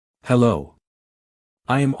Hello.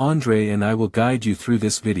 I am Andre and I will guide you through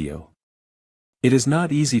this video. It is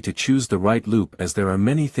not easy to choose the right loop as there are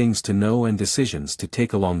many things to know and decisions to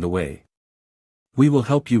take along the way. We will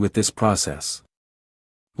help you with this process.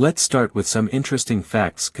 Let's start with some interesting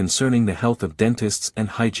facts concerning the health of dentists and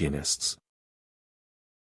hygienists.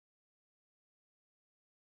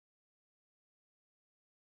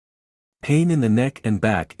 Pain in the neck and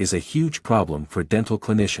back is a huge problem for dental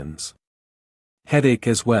clinicians. Headache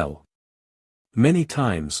as well. Many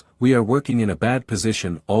times, we are working in a bad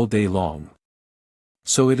position all day long.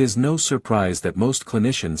 So it is no surprise that most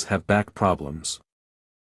clinicians have back problems.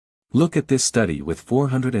 Look at this study with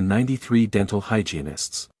 493 dental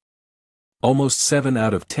hygienists. Almost 7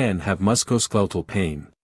 out of 10 have musculoskeletal pain.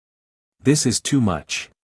 This is too much.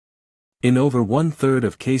 In over 1/3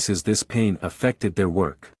 of cases this pain affected their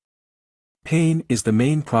work. Pain is the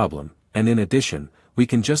main problem, and in addition, we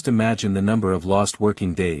can just imagine the number of lost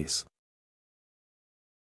working days.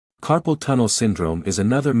 Carpal tunnel syndrome is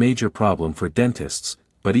another major problem for dentists,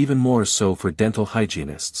 but even more so for dental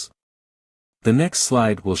hygienists. The next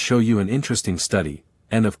slide will show you an interesting study,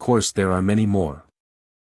 and of course there are many more.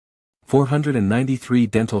 493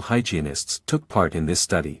 dental hygienists took part in this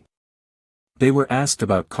study. They were asked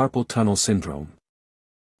about carpal tunnel syndrome.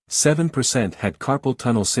 7% had carpal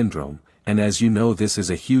tunnel syndrome, and as you know this is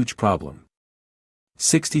a huge problem.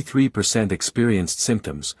 63% experienced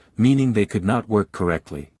symptoms, meaning they could not work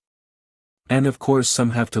correctly. And of course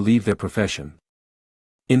some have to leave their profession.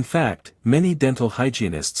 In fact, many dental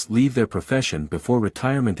hygienists leave their profession before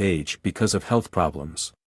retirement age because of health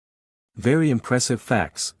problems. Very impressive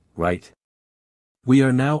facts, right? We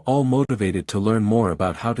are now all motivated to learn more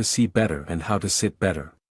about how to see better and how to sit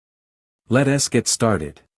better. Let us get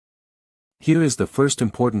started. Here is the first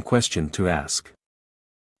important question to ask.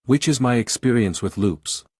 Which is my experience with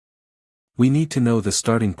loops? We need to know the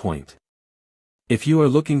starting point. If you are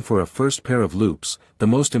looking for a first pair of loops, the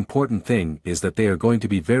most important thing is that they are going to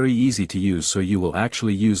be very easy to use so you will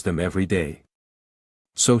actually use them every day.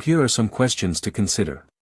 So here are some questions to consider.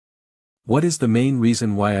 What is the main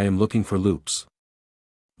reason why I am looking for loops?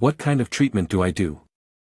 What kind of treatment do I do?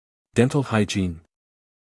 Dental hygiene?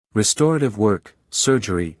 Restorative work,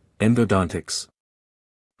 surgery, endodontics?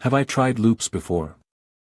 Have I tried loops before?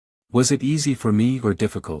 Was it easy for me or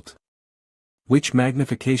difficult? Which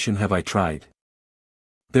magnification have I tried?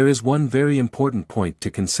 There is one very important point to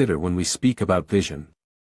consider when we speak about vision.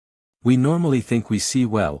 We normally think we see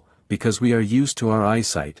well, because we are used to our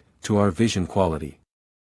eyesight, to our vision quality.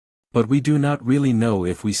 But we do not really know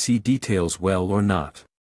if we see details well or not.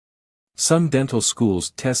 Some dental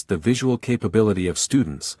schools test the visual capability of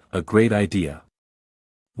students, a great idea.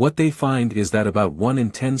 What they find is that about 1 in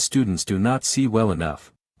 10 students do not see well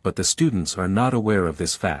enough, but the students are not aware of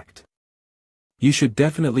this fact. You should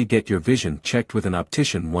definitely get your vision checked with an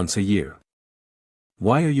optician once a year.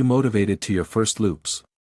 Why are you motivated to your first loops?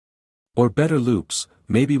 Or better loops,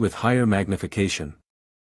 maybe with higher magnification?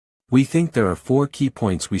 We think there are 4 key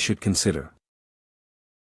points we should consider.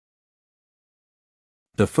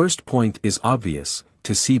 The first point is obvious,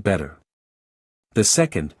 to see better. The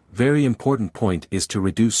second, very important point is to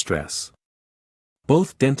reduce stress.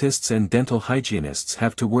 Both dentists and dental hygienists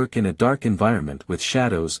have to work in a dark environment with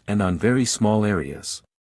shadows and on very small areas.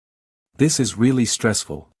 This is really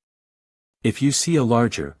stressful. If you see a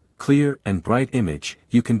larger, clear and bright image,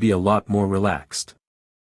 you can be a lot more relaxed.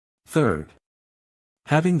 Third,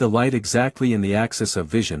 having the light exactly in the axis of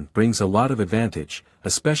vision brings a lot of advantage,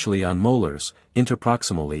 especially on molars,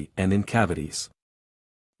 interproximally and in cavities.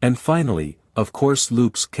 And finally, of course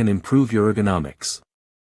loops can improve your ergonomics.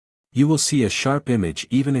 You will see a sharp image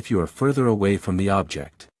even if you are further away from the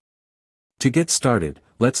object. To get started,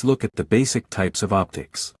 let's look at the basic types of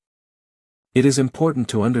optics. It is important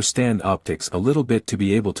to understand optics a little bit to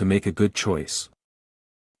be able to make a good choice.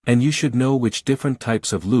 And you should know which different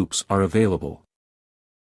types of loops are available.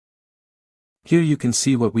 Here you can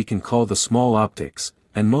see what we can call the small optics,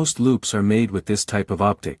 and most loops are made with this type of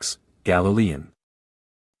optics, Galilean.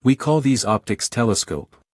 We call these optics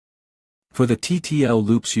telescope. For the TTL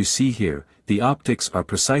loops you see here, the optics are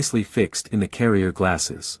precisely fixed in the carrier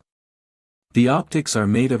glasses. The optics are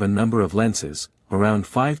made of a number of lenses, around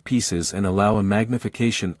 5 pieces, and allow a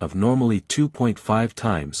magnification of normally 2.5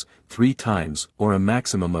 times, 3 times, or a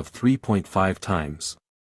maximum of 3.5 times.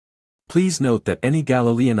 Please note that any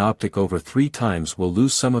Galilean optic over 3 times will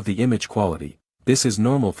lose some of the image quality. This is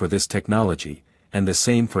normal for this technology, and the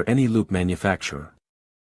same for any loop manufacturer.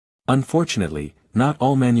 Unfortunately, not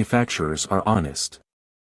all manufacturers are honest.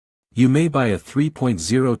 You may buy a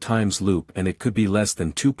 3.0 times loop and it could be less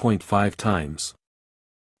than 2.5 times.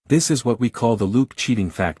 This is what we call the loop cheating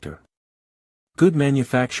factor. Good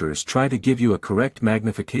manufacturers try to give you a correct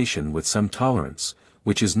magnification with some tolerance,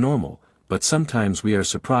 which is normal, but sometimes we are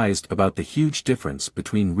surprised about the huge difference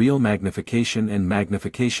between real magnification and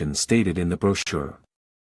magnification stated in the brochure.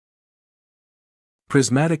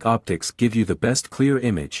 Prismatic optics give you the best clear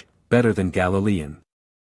image, better than Galilean.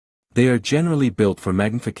 They are generally built for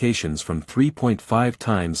magnifications from 3.5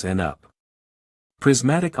 times and up.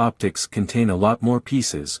 Prismatic optics contain a lot more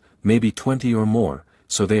pieces, maybe 20 or more,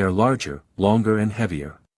 so they are larger, longer and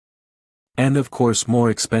heavier. And of course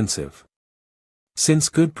more expensive. Since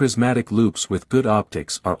good prismatic loops with good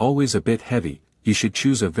optics are always a bit heavy, you should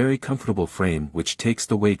choose a very comfortable frame which takes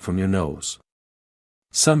the weight from your nose.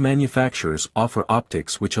 Some manufacturers offer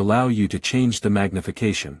optics which allow you to change the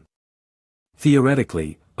magnification.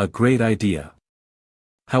 Theoretically, a great idea.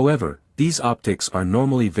 However, these optics are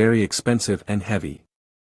normally very expensive and heavy.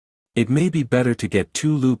 It may be better to get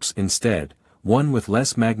two loops instead, one with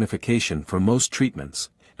less magnification for most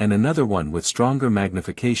treatments, and another one with stronger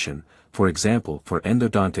magnification, for example for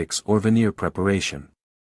endodontics or veneer preparation.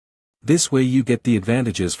 This way you get the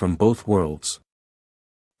advantages from both worlds.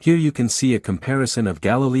 Here you can see a comparison of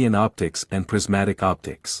Galilean optics and prismatic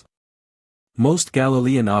optics. Most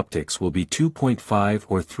Galilean optics will be 2.5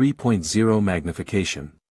 or 3.0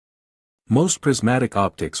 magnification. Most prismatic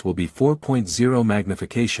optics will be 4.0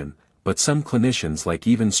 magnification, but some clinicians like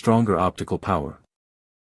even stronger optical power.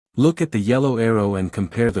 Look at the yellow arrow and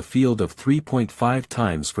compare the field of 3.5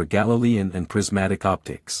 times for Galilean and prismatic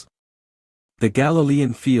optics. The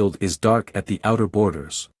Galilean field is dark at the outer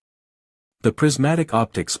borders. The prismatic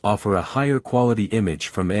optics offer a higher quality image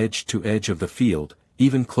from edge to edge of the field,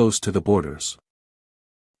 even close to the borders.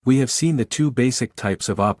 We have seen the two basic types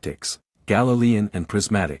of optics, Galilean and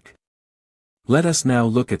prismatic. Let us now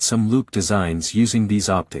look at some loop designs using these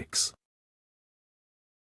optics.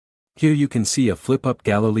 Here you can see a flip-up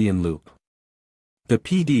Galilean loop. The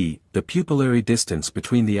PD, the pupillary distance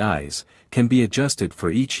between the eyes, can be adjusted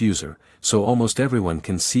for each user, so almost everyone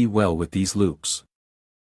can see well with these loops.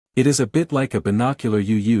 It is a bit like a binocular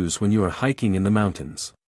you use when you are hiking in the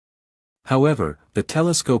mountains. However, the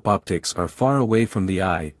telescope optics are far away from the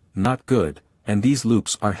eye, not good, and these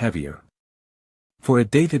loops are heavier. For a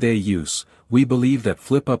day-to-day use, we believe that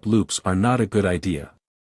flip-up loops are not a good idea.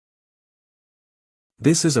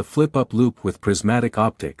 This is a flip-up loop with prismatic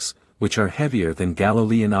optics, which are heavier than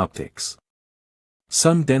Galilean optics.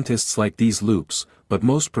 Some dentists like these loops, but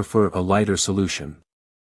most prefer a lighter solution.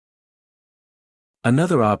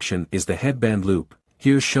 Another option is the headband loop,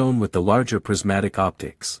 here shown with the larger prismatic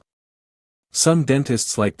optics. Some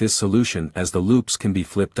dentists like this solution as the loops can be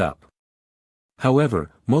flipped up. However,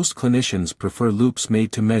 most clinicians prefer loops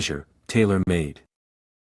made to measure, tailor-made.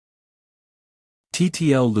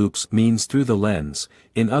 TTL loops means through the lens,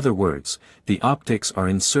 in other words, the optics are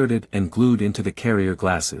inserted and glued into the carrier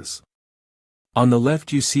glasses. On the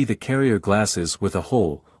left you see the carrier glasses with a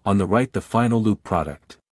hole, on the right the final loop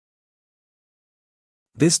product.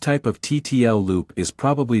 This type of TTL loop is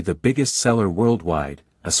probably the biggest seller worldwide,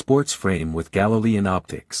 a sports frame with Galilean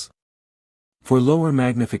optics. For lower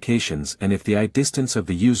magnifications and if the eye distance of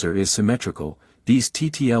the user is symmetrical, these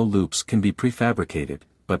TTL loops can be prefabricated,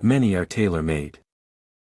 but many are tailor-made.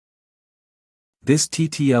 This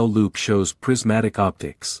TTL loop shows prismatic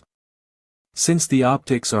optics. Since the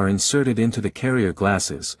optics are inserted into the carrier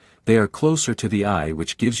glasses, they are closer to the eye,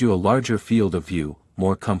 which gives you a larger field of view,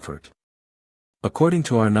 more comfort. According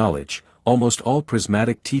to our knowledge, almost all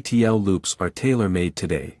prismatic TTL loops are tailor-made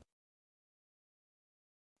today.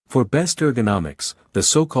 For best ergonomics, the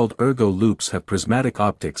so-called ergo loops have prismatic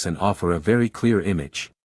optics and offer a very clear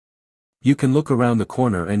image. You can look around the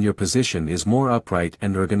corner and your position is more upright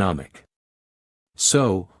and ergonomic.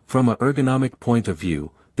 So, from an ergonomic point of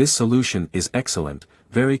view, this solution is excellent,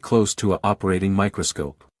 very close to an operating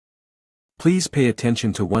microscope. Please pay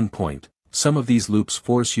attention to one point: some of these loops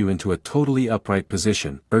force you into a totally upright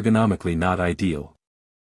position, ergonomically not ideal.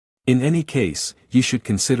 In any case, you should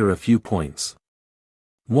consider a few points.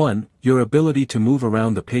 1. Your ability to move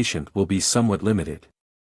around the patient will be somewhat limited.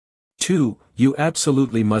 2. You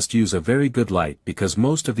absolutely must use a very good light because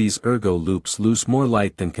most of these ergo loops lose more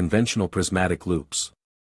light than conventional prismatic loops.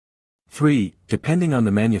 3. Depending on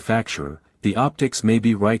the manufacturer, the optics may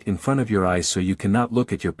be right in front of your eyes so you cannot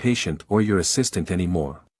look at your patient or your assistant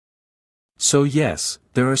anymore. So yes,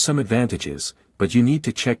 there are some advantages, but you need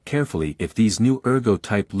to check carefully if these new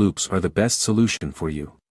ergo-type loops are the best solution for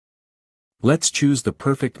you. Let's choose the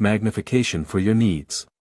perfect magnification for your needs.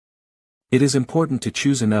 It is important to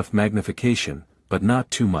choose enough magnification, but not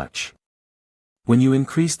too much. When you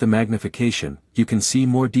increase the magnification, you can see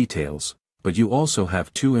more details, but you also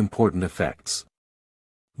have two important effects.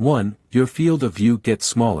 1. Your field of view gets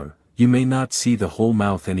smaller, you may not see the whole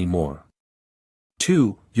mouth anymore.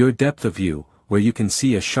 2. Your depth of view, where you can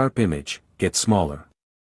see a sharp image, gets smaller.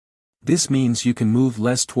 This means you can move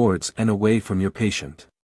less towards and away from your patient.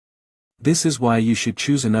 This is why you should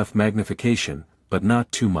choose enough magnification, but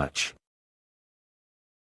not too much.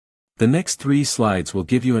 The next 3 slides will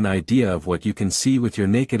give you an idea of what you can see with your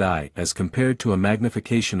naked eye as compared to a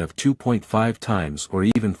magnification of 2.5 times or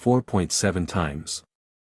even 4.7 times.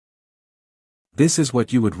 This is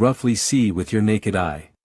what you would roughly see with your naked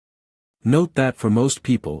eye. Note that for most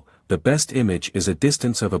people, the best image is a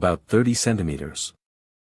distance of about 30 centimeters.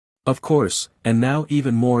 Of course, and now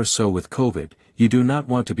even more so with COVID, you do not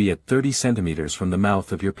want to be at 30 centimeters from the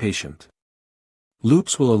mouth of your patient.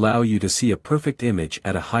 Loupes will allow you to see a perfect image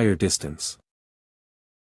at a higher distance.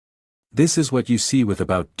 This is what you see with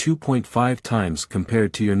about 2.5 times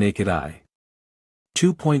compared to your naked eye.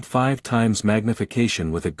 2.5 times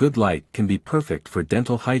magnification with a good light can be perfect for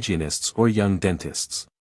dental hygienists or young dentists.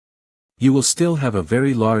 You will still have a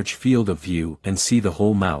very large field of view and see the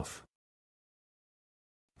whole mouth.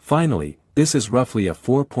 Finally, this is roughly a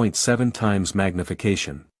 4.7 times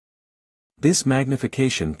magnification. This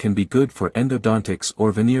magnification can be good for endodontics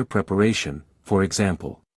or veneer preparation, for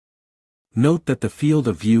example. Note that the field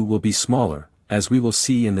of view will be smaller, as we will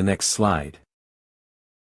see in the next slide.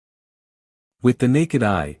 With the naked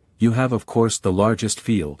eye, you have of course the largest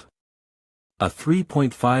field. A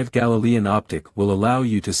 3.5 Galilean optic will allow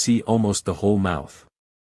you to see almost the whole mouth.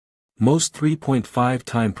 Most 3.5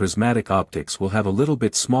 time prismatic optics will have a little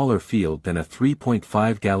bit smaller field than a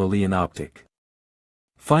 3.5 Galilean optic.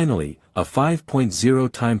 Finally, a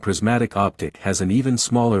 5.0 time prismatic optic has an even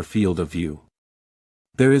smaller field of view.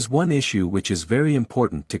 There is one issue which is very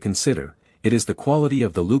important to consider, it is the quality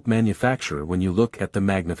of the loupe manufacturer when you look at the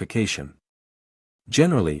magnification.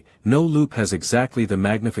 Generally, no loupe has exactly the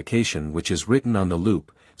magnification which is written on the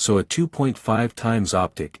loupe, so a 2.5 times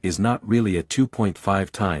optic is not really a 2.5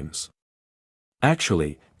 times.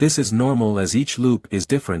 Actually, this is normal as each loupe is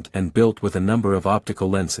different and built with a number of optical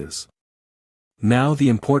lenses. Now the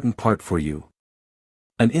important part for you.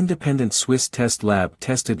 An independent Swiss test lab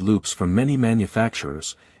tested loupes from many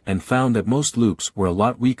manufacturers, and found that most loupes were a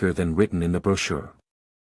lot weaker than written in the brochure.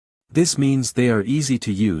 This means they are easy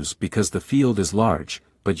to use because the field is large,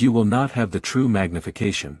 but you will not have the true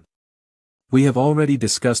magnification. We have already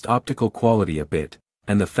discussed optical quality a bit,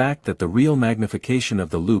 and the fact that the real magnification of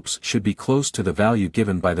the loupes should be close to the value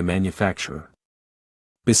given by the manufacturer.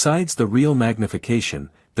 Besides the real magnification,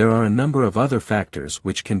 there are a number of other factors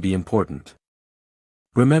which can be important.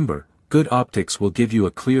 Remember, good optics will give you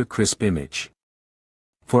a clear, crisp image.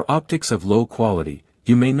 For optics of low quality,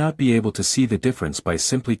 you may not be able to see the difference by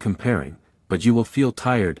simply comparing, but you will feel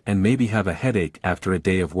tired and maybe have a headache after a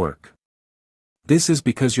day of work. This is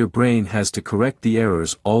because your brain has to correct the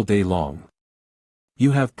errors all day long.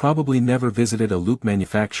 You have probably never visited a loupe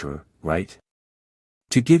manufacturer, right?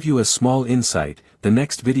 To give you a small insight, the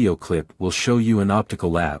next video clip will show you an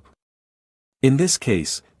optical lab. In this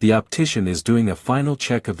case, the optician is doing a final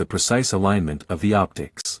check of the precise alignment of the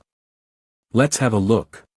optics. Let's have a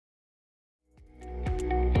look.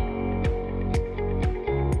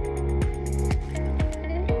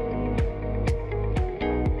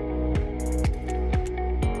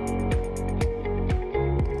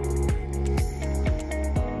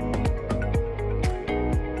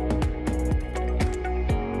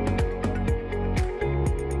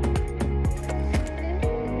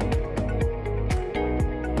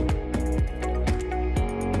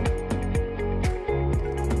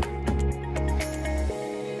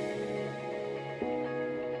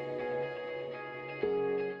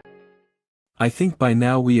 I think by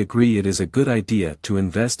now we agree it is a good idea to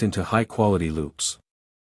invest into high-quality loupes.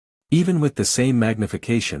 Even with the same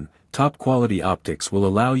magnification, top-quality optics will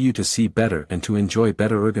allow you to see better and to enjoy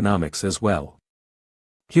better ergonomics as well.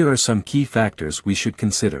 Here are some key factors we should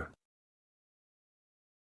consider.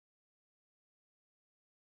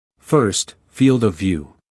 First, field of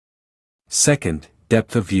view. Second,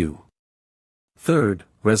 depth of view. Third,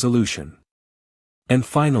 resolution. And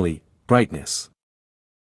finally, brightness.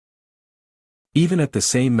 Even at the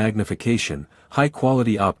same magnification,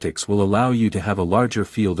 high-quality optics will allow you to have a larger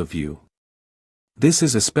field of view. This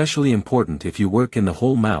is especially important if you work in the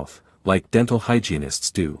whole mouth, like dental hygienists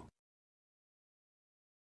do.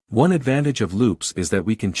 One advantage of loupes is that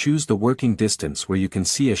we can choose the working distance where you can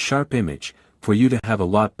see a sharp image, for you to have a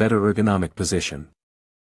lot better ergonomic position.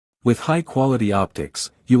 With high-quality optics,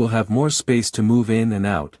 you will have more space to move in and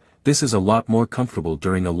out, this is a lot more comfortable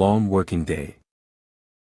during a long working day.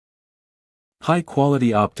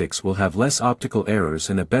 High-quality optics will have less optical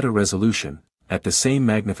errors and a better resolution. At the same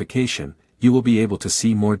magnification, you will be able to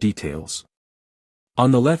see more details.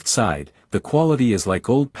 On the left side, the quality is like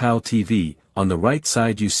old PAL TV, on the right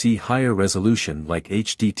side you see higher resolution like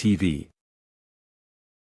HD TV.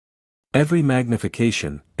 Every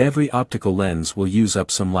magnification, every optical lens will use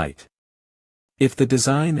up some light. If the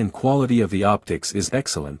design and quality of the optics is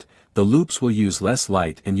excellent, the loupes will use less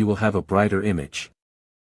light and you will have a brighter image.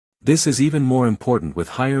 This is even more important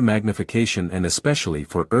with higher magnification and especially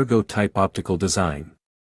for ergo-type optical design.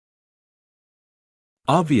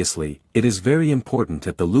 Obviously, it is very important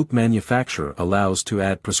that the loupe manufacturer allows to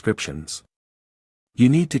add prescriptions. You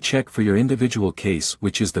need to check for your individual case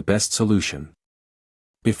which is the best solution.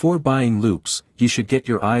 Before buying loupes, you should get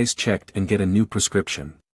your eyes checked and get a new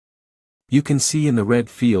prescription. You can see in the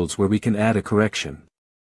red fields where we can add a correction.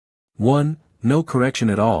 1. No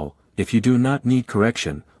correction at all, if you do not need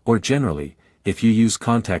correction, or generally, if you use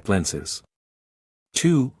contact lenses.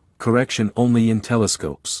 2. Correction only in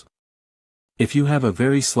telescopes. If you have a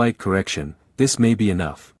very slight correction, this may be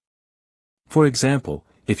enough. For example,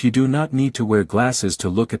 if you do not need to wear glasses to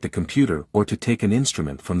look at the computer or to take an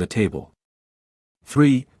instrument from the table.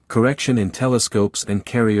 3. Correction in telescopes and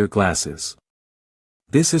carrier glasses.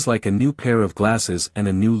 This is like a new pair of glasses and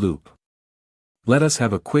a new loupe. Let us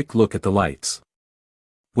have a quick look at the lights.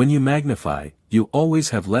 When you magnify, you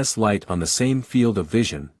always have less light on the same field of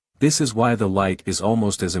vision. This is why the light is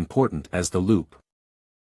almost as important as the loupe.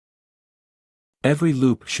 Every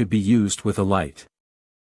loupe should be used with a light.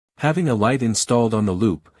 Having a light installed on the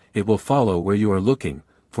loupe, it will follow where you are looking,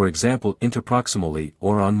 for example interproximally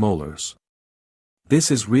or on molars. This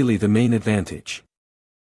is really the main advantage.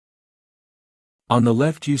 On the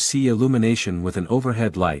left you see illumination with an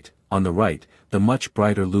overhead light, on the right, the much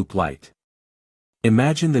brighter loupe light.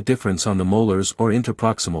 Imagine the difference on the molars or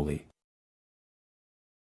interproximally.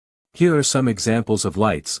 Here are some examples of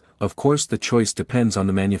lights. Of course the choice depends on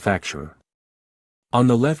the manufacturer. On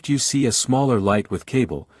the left you see a smaller light with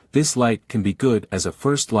cable. This light can be good as a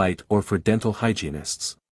first light or for dental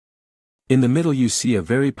hygienists. In the middle you see a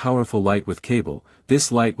very powerful light with cable.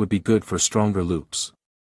 This light would be good for stronger loupes.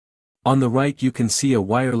 On the right you can see a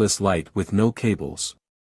wireless light with no cables.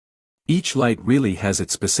 Each light really has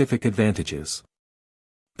its specific advantages.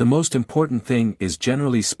 The most important thing is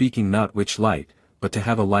generally speaking not which light, but to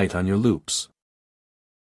have a light on your loupes.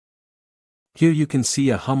 Here you can see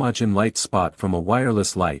a homogeneous light spot from a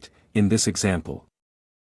wireless light, in this example.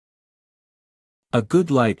 A good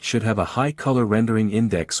light should have a high color rendering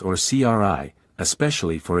index or CRI,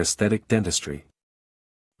 especially for aesthetic dentistry.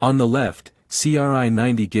 On the left, CRI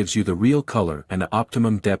 90 gives you the real color and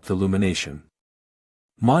optimum depth illumination.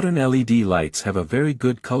 Modern LED lights have a very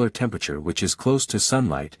good color temperature which is close to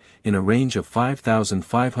sunlight, in a range of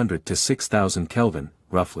 5500 to 6000 Kelvin,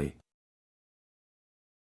 roughly.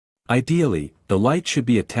 Ideally, the light should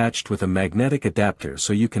be attached with a magnetic adapter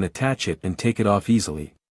so you can attach it and take it off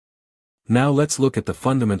easily. Now let's look at the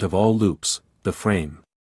fundament of all loupes, the frame.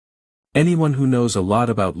 Anyone who knows a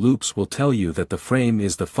lot about loupes will tell you that the frame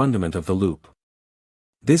is the fundament of the loupe.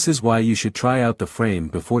 This is why you should try out the frame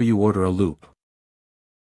before you order a loupe.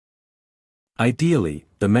 Ideally,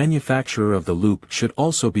 the manufacturer of the loupe should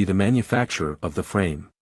also be the manufacturer of the frame.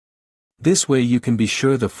 This way you can be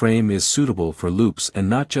sure the frame is suitable for loupes and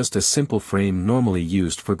not just a simple frame normally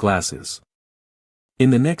used for glasses.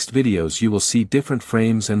 In the next videos you will see different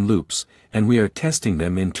frames and loupes, and we are testing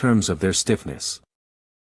them in terms of their stiffness.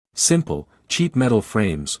 Simple, cheap metal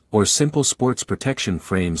frames, or simple sports protection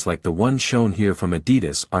frames like the one shown here from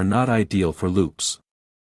Adidas are not ideal for loupes.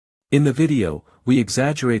 In the video, we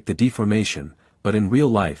exaggerate the deformation, but in real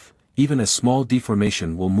life, even a small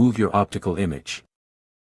deformation will move your optical image.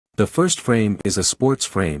 The first frame is a sports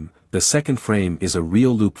frame, the second frame is a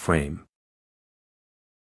real loupe frame.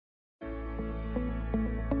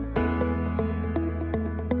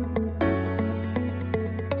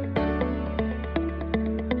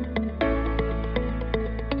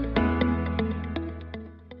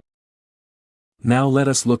 Now let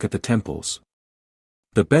us look at the temples.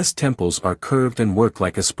 The best temples are curved and work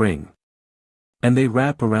like a spring. And they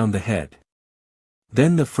wrap around the head.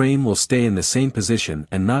 Then the frame will stay in the same position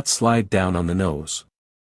and not slide down on the nose.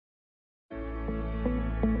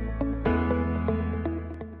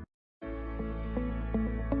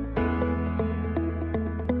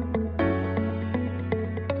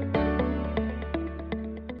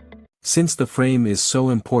 Since the frame is so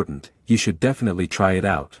important, you should definitely try it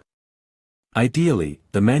out. Ideally,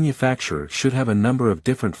 the manufacturer should have a number of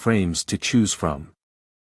different frames to choose from.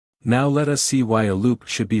 Now let us see why a loupe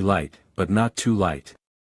should be light, but not too light.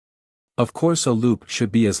 Of course a loop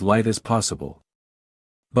should be as light as possible.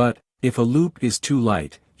 But, if a loop is too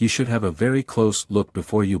light, you should have a very close look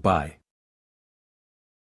before you buy.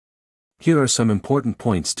 Here are some important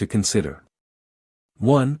points to consider.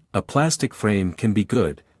 1. A plastic frame can be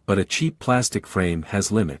good, but a cheap plastic frame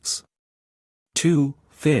has limits. 2.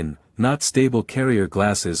 Thin, not stable carrier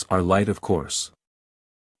glasses are light of course.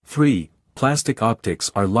 3. Plastic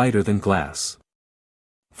optics are lighter than glass.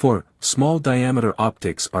 4. Small diameter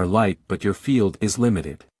optics are light but your field is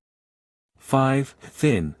limited. 5.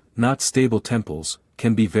 Thin, not stable temples,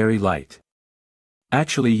 can be very light.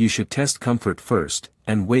 Actually you should test comfort first,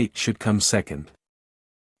 and weight should come second.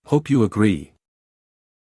 Hope you agree.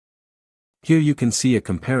 Here you can see a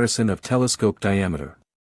comparison of telescope diameter.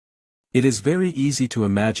 It is very easy to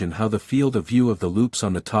imagine how the field of view of the loops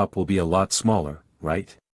on the top will be a lot smaller,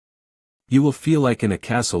 right? You will feel like in a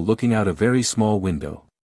castle looking out a very small window.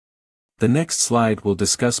 The next slide will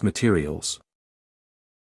discuss materials.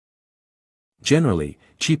 Generally,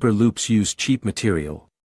 cheaper loops use cheap material.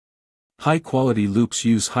 High-quality loops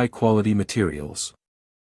use high-quality materials.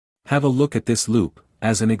 Have a look at this loop,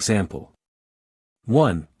 as an example.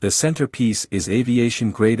 1. The centerpiece is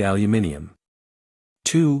aviation-grade aluminium.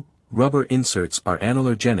 2. Rubber inserts are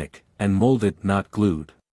analergenic, and molded not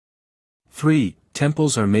glued. 3.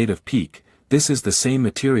 Temples are made of PEEK, this is the same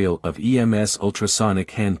material of EMS ultrasonic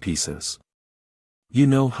handpieces. You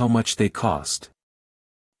know how much they cost.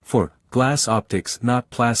 4. Glass optics not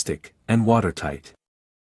plastic, and watertight.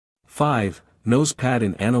 5. Nose pad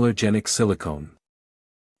in analergenic silicone.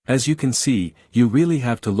 As you can see, you really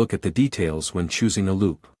have to look at the details when choosing a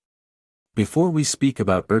loop. Before we speak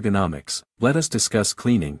about ergonomics, let us discuss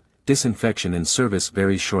cleaning, disinfection and service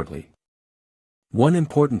very shortly. One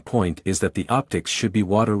important point is that the optics should be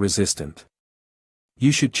water resistant.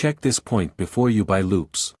 You should check this point before you buy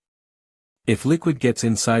loops. If liquid gets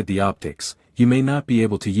inside the optics, you may not be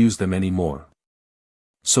able to use them anymore.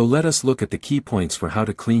 So let us look at the key points for how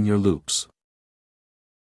to clean your loops.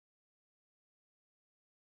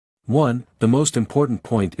 1. The most important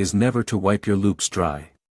point is never to wipe your loops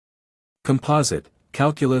dry. Composite,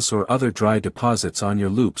 calculus or other dry deposits on your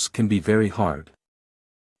loops can be very hard.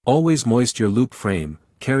 Always moist your loop frame,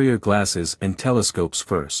 carrier glasses and telescopes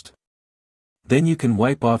first. Then you can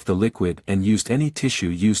wipe off the liquid and use any tissue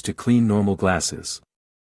used to clean normal glasses.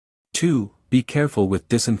 2. Be careful with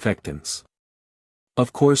disinfectants.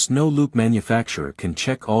 Of course no loop manufacturer can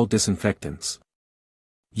check all disinfectants.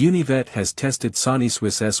 Univet has tested Sony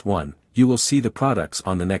Swiss S1, you will see the products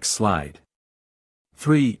on the next slide.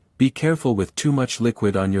 3. Be careful with too much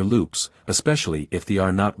liquid on your loops, especially if they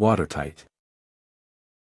are not watertight.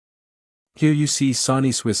 Here you see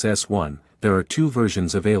Sony Swiss S1, there are two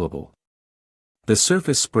versions available. The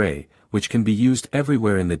surface spray, which can be used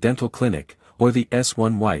everywhere in the dental clinic, or the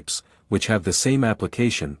S1 wipes, which have the same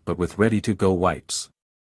application but with ready-to-go wipes.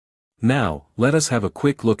 Now, let us have a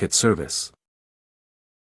quick look at service.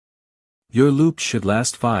 Your loops should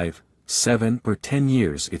last 5, 7 or 10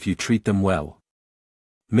 years if you treat them well.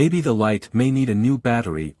 Maybe the light may need a new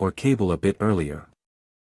battery or cable a bit earlier.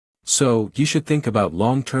 So, you should think about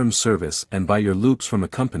long-term service and buy your loops from a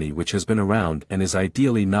company which has been around and is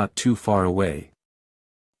ideally not too far away.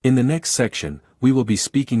 In the next section, we will be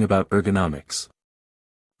speaking about ergonomics.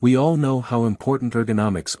 We all know how important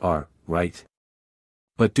ergonomics are, right?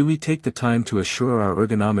 But do we take the time to assure our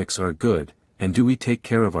ergonomics are good, and do we take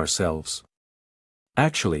care of ourselves?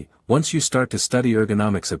 Actually, once you start to study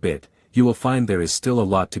ergonomics a bit, you will find there is still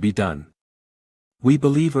a lot to be done. We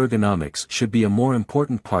believe ergonomics should be a more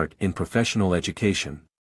important part in professional education.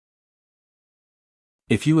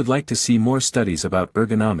 If you would like to see more studies about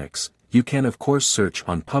ergonomics, you can of course search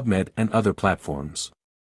on PubMed and other platforms.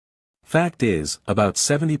 Fact is, about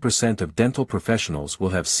 70% of dental professionals will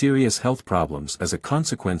have serious health problems as a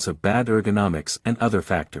consequence of bad ergonomics and other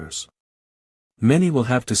factors. Many will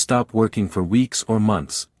have to stop working for weeks or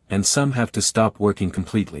months, and some have to stop working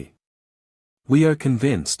completely. We are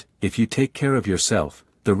convinced, if you take care of yourself,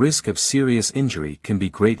 the risk of serious injury can be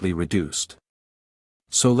greatly reduced.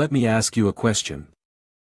 So let me ask you a question.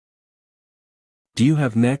 Do you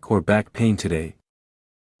have neck or back pain today?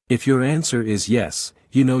 If your answer is yes,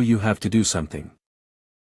 you know you have to do something.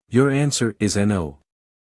 Your answer is no.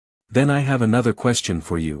 Then I have another question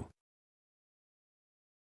for you.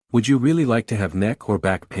 Would you really like to have neck or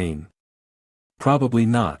back pain? Probably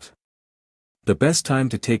not. The best time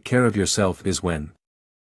to take care of yourself is when?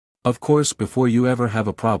 Of course, before you ever have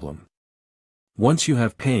a problem. Once you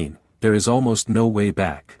have pain, there is almost no way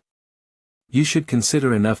back. You should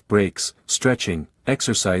consider enough breaks, stretching,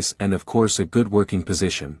 exercise and of course a good working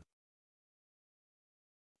position.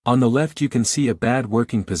 On the left you can see a bad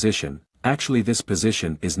working position. Actually this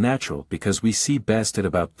position is natural because we see best at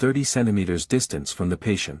about 30 centimeters distance from the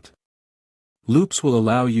patient. Loops will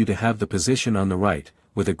allow you to have the position on the right,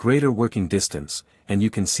 with a greater working distance, and you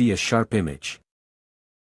can see a sharp image.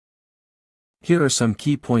 Here are some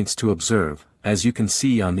key points to observe, as you can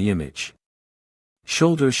see on the image.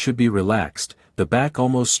 Shoulders should be relaxed, the back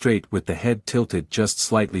almost straight with the head tilted just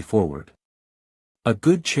slightly forward. A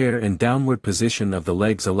good chair and downward position of the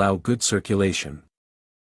legs allow good circulation.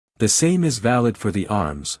 The same is valid for the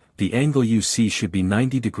arms, the angle you see should be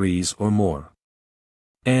 90 degrees or more.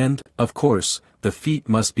 And, of course, the feet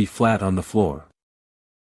must be flat on the floor.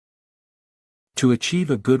 To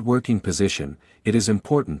achieve a good working position, it is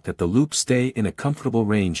important that the loops stay in a comfortable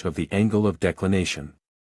range of the angle of declination.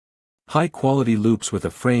 High-quality loops with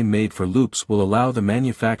a frame made for loops will allow the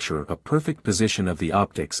manufacturer a perfect position of the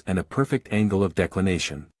optics and a perfect angle of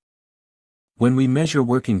declination. When we measure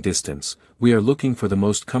working distance, we are looking for the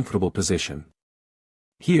most comfortable position.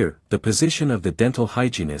 Here, the position of the dental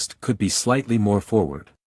hygienist could be slightly more forward.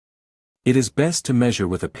 It is best to measure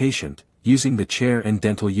with a patient, using the chair and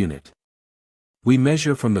dental unit. We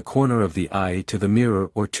measure from the corner of the eye to the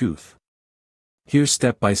mirror or tooth. Here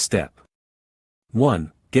step by step.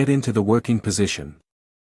 1. Get into the working position.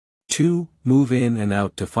 2. Move in and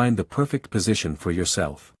out to find the perfect position for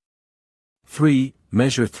yourself. 3.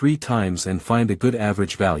 Measure 3 times and find a good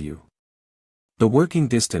average value. The working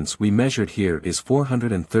distance we measured here is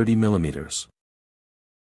 430 millimeters.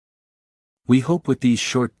 We hope with these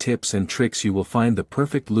short tips and tricks you will find the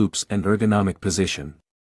perfect loops and ergonomic position.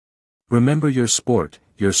 Remember your sport,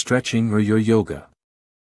 your stretching or your yoga.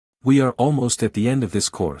 We are almost at the end of this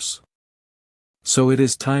course. So it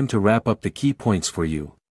is time to wrap up the key points for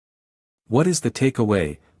you. What is the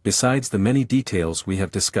takeaway, besides the many details we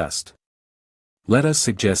have discussed? Let us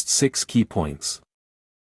suggest 6 key points.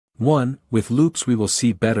 1. With loops we will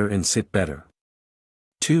see better and sit better.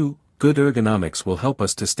 2. Good ergonomics will help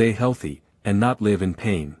us to stay healthy, and not live in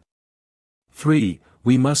pain. 3.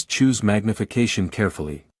 We must choose magnification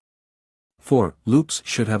carefully. 4. Loops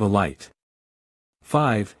should have a light.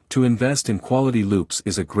 5. To invest in quality loops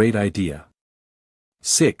is a great idea.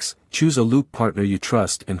 6. Choose a loop partner you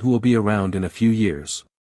trust and who will be around in a few years.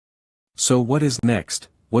 So what is next?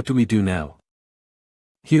 What do we do now?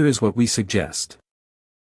 Here is what we suggest.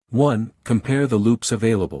 1. Compare the loops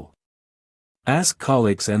available. Ask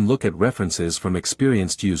colleagues and look at references from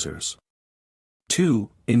experienced users. 2.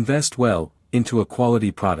 Invest well into a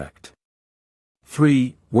quality product.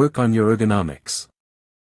 3. Work on your ergonomics.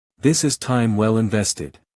 This is time well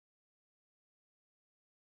invested.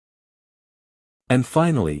 And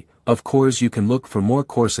finally, of course you can look for more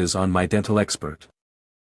courses on My Dental Expert.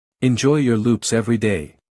 Enjoy your loops every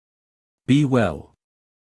day. Be well.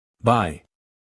 Bye.